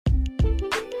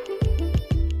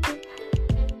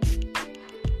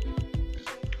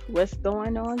What's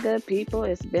going on, good people?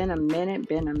 It's been a minute,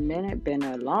 been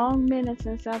a long minute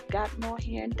since I've gotten on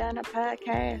here and done a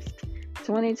podcast.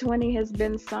 2020 has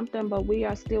been something, but we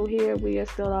are still here. We are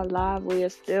still alive. We are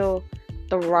still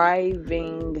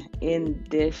thriving in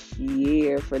this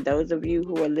year. For those of you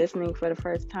who are listening for the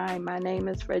first time, my name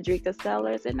is Frederica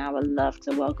Sellers, and I would love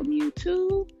to welcome you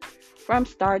to From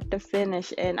Start to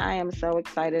Finish. And I am so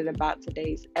excited about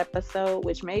today's episode,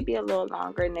 which may be a little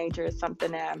longer in nature. It's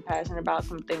something that I'm passionate about,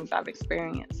 some things I've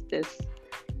experienced this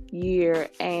year,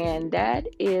 and that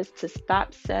is to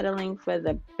stop settling for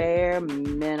the bare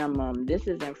minimum. This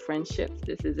is in friendships,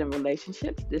 this is in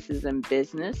relationships, this is in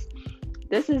business,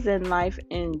 this is in life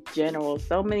in general.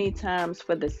 So many times,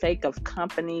 for the sake of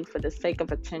company, for the sake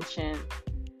of attention,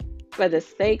 for the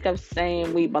sake of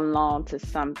saying we belong to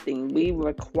something, we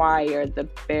require the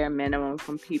bare minimum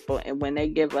from people. And when they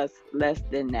give us less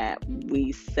than that,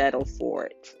 we settle for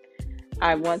it.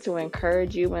 I want to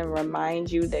encourage you and remind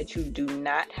you that you do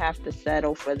not have to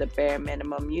settle for the bare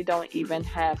minimum. You don't even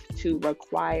have to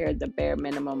require the bare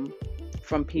minimum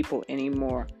from people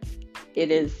anymore. It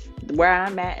is where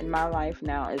I'm at in my life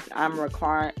now, is I'm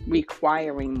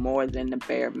requiring more than the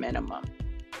bare minimum.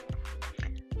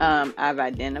 I've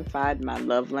identified my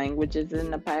love languages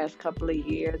in the past couple of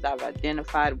years. I've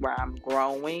identified where I'm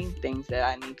growing, things that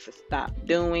I need to stop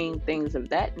doing, things of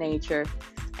that nature.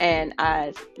 And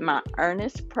my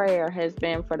earnest prayer has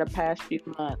been for the past few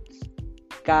months,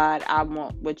 God, I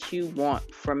want what you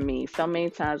want from me. So many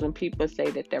times when people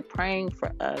say that they're praying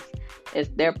for us,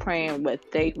 they're praying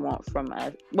what they want from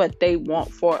us, what they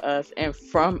want for us and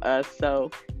from us. So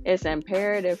it's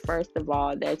imperative, first of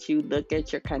all, that you look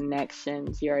at your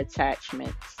connections, your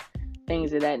attachments,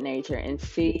 things of that nature, and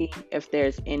see if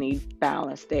there's any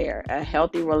balance there. A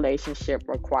healthy relationship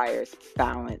requires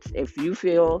balance. If you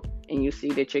feel and you see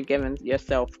that you're giving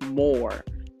yourself more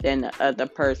than the other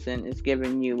person is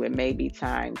giving you, it may be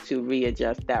time to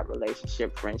readjust that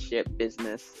relationship, friendship,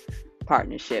 business,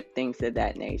 partnership, things of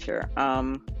that nature.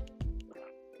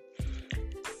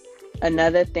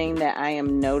 Another thing that I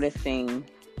am noticing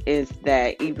is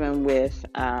that even with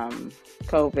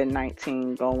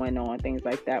COVID-19 going on, things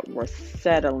like that, we're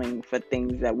settling for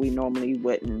things that we normally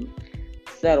wouldn't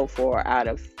settle for out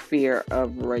of fear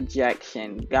of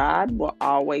rejection. God will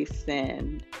always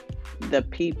send the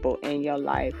people in your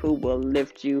life who will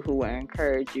lift you, who will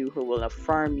encourage you, who will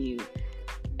affirm you,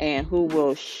 and who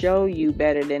will show you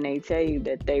better than they tell you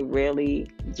that they really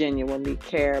genuinely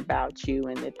care about you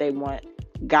and that they want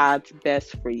God's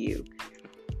best for you.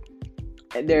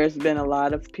 There's been a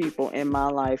lot of people in my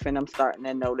life, and I'm starting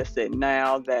to notice it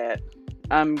now, that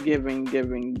I'm giving,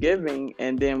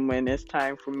 and then when it's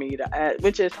time for me to ask,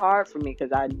 which is hard for me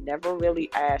because I never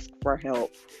really ask for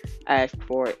help, ask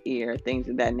for an ear, things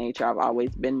of that nature. I've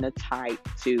always been the type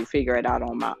to figure it out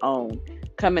on my own,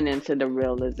 coming into the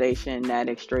realization that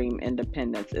extreme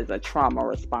independence is a trauma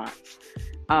response.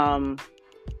 I'm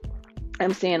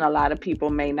seeing a lot of people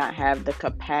may not have the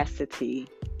capacity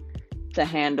to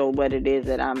handle what it is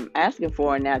that I'm asking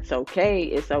for, and that's okay.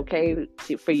 It's okay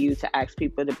for you to ask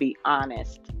people to be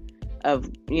honest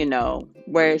of,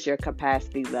 where is your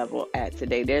capacity level at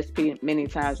today. There's many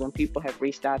times when people have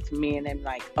reached out to me and they're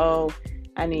like, oh,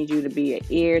 I need you to be an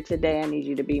ear today. I need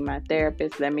you to be my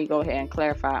therapist. Let me go ahead and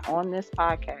clarify on this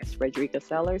podcast, Frederica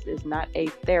Sellers is not a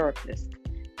therapist.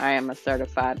 I am a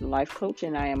certified life coach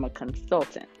and I am a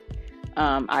consultant.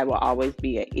 I will always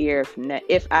be an ear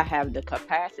if I have the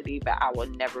capacity, but I will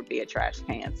never be a trash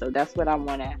can. So that's what I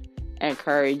want to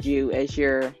encourage you as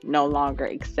you're no longer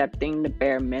accepting the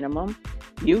bare minimum.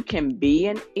 You can be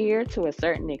an ear to a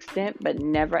certain extent, but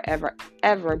never, ever,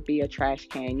 ever be a trash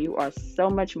can. You are so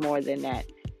much more than that.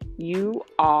 You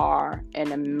are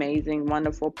an amazing,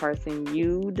 wonderful person.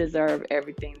 You deserve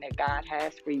everything that God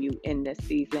has for you in this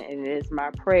season. And it is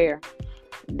my prayer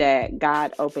that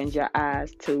God opens your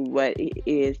eyes to what it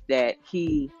is that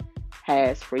He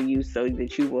has for you, so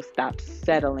that you will stop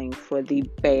settling for the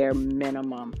bare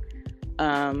minimum.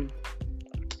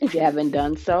 If you haven't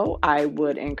done so, I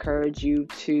would encourage you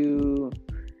to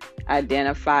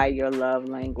identify your love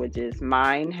languages.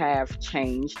 Mine have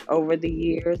changed over the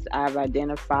years. I've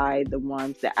identified the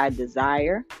ones that I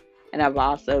desire, and I've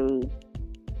also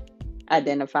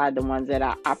identified the ones that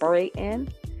I operate in.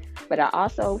 But I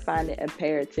also find it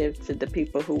imperative to the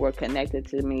people who were connected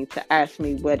to me to ask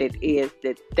me what it is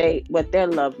what their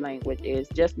love language is.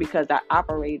 Just because I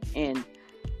operate in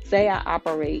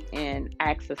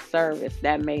acts of service,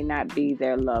 that may not be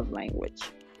their love language.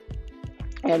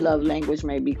 Their love language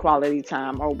may be quality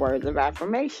time or words of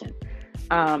affirmation.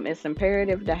 It's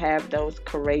imperative to have those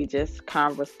courageous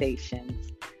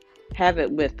conversations. Have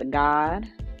it with God.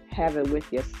 have it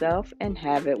with yourself, and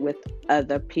have it with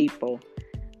other people.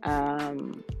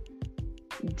 Um,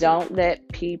 don't let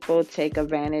people take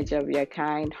advantage of your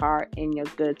kind heart and your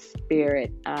good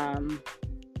spirit.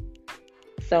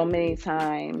 So many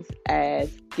times as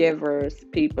givers,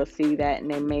 people see that and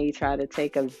they may try to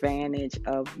take advantage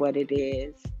of what it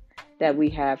is that we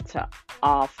have to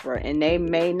offer. And they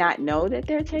may not know that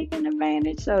they're taking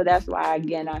advantage. So that's why,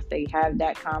 again, I say have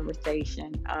that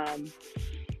conversation.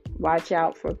 Watch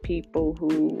out for people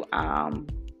who are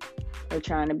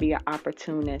trying to be an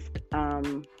opportunist.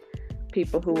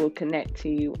 People who will connect to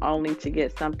you only to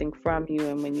get something from you.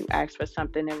 And when you ask for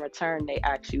something in return, they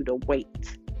ask you to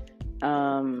wait.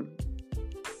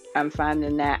 I'm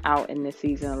finding that out in this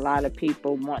season. A lot of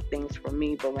people want things from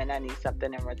me, but when I need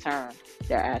something in return,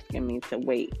 they're asking me to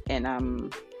wait. And I'm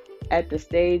at the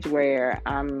stage where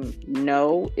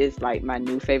no is like my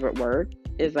new favorite word.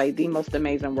 It's like the most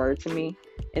amazing word to me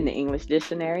in the English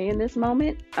dictionary in this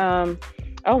moment.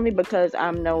 Only because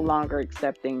I'm no longer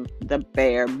accepting the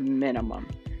bare minimum.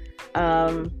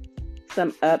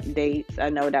 Some updates. I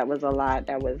know that was a lot.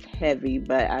 That was heavy,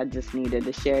 but I just needed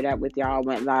to share that with y'all. I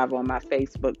went live on my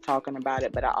Facebook talking about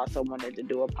it, but I also wanted to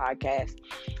do a podcast.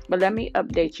 But let me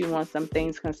update you on some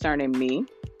things concerning me,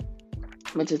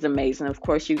 which is amazing. Of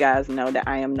course, you guys know that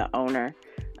I am the owner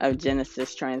of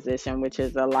Genesis Transition, which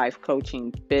is a life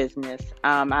coaching business.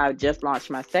 I just launched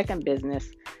my second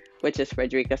business, which is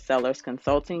Frederica Sellers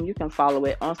Consulting. You can follow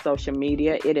it on social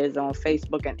media. It is on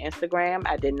Facebook and Instagram.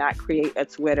 I did not create a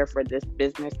Twitter for this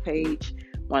business page.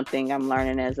 One thing I'm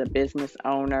learning as a business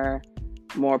owner,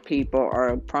 more people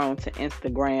are prone to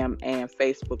Instagram and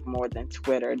Facebook more than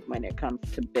Twitter when it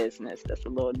comes to business. That's a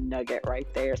little nugget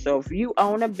right there. So if you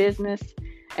own a business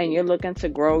and you're looking to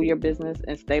grow your business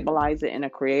and stabilize it in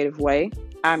a creative way,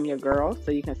 I'm your girl.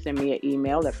 So you can send me an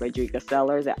email at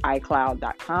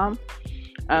fredricasellers@icloud.com.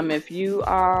 If you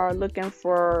are looking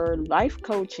for life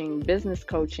coaching, business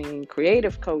coaching,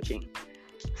 creative coaching,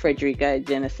 Frederica at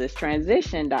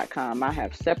GenesisTransition.com. I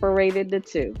have separated the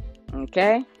two.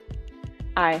 Okay?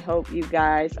 I hope you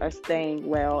guys are staying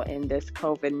well in this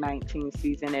COVID-19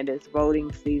 season. It is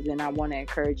voting season. I want to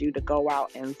encourage you to go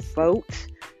out and vote.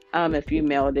 If you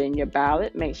mailed in your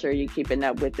ballot, make sure you're keeping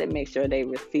up with it. Make sure they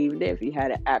received it. If you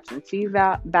had an absentee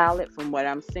ballot, from what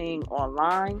I'm seeing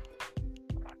online,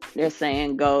 they're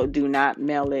saying do not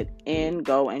mail it in,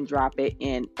 go and drop it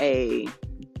in a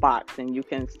box. And you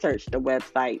can search the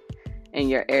website in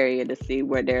your area to see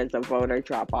where there's a voter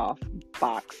drop-off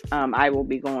box. I will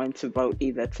be going to vote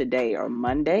either today or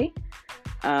Monday.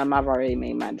 I've already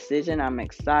made my decision. I'm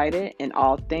excited in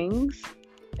all things.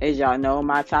 As y'all know,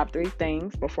 my top 3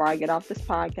 things before I get off this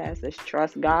podcast is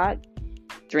trust God,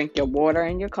 drink your water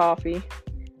and your coffee,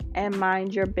 and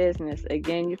mind your business.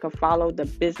 Again, you can follow the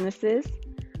businesses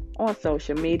on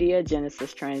social media,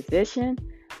 Genesis Transition,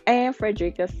 and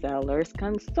Frederica Sellers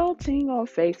Consulting on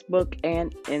Facebook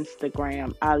and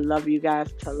Instagram. I love you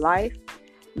guys to life.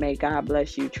 May God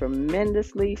bless you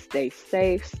tremendously. Stay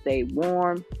safe, stay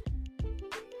warm.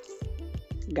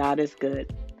 God is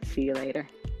good. See you later.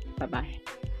 Bye-bye.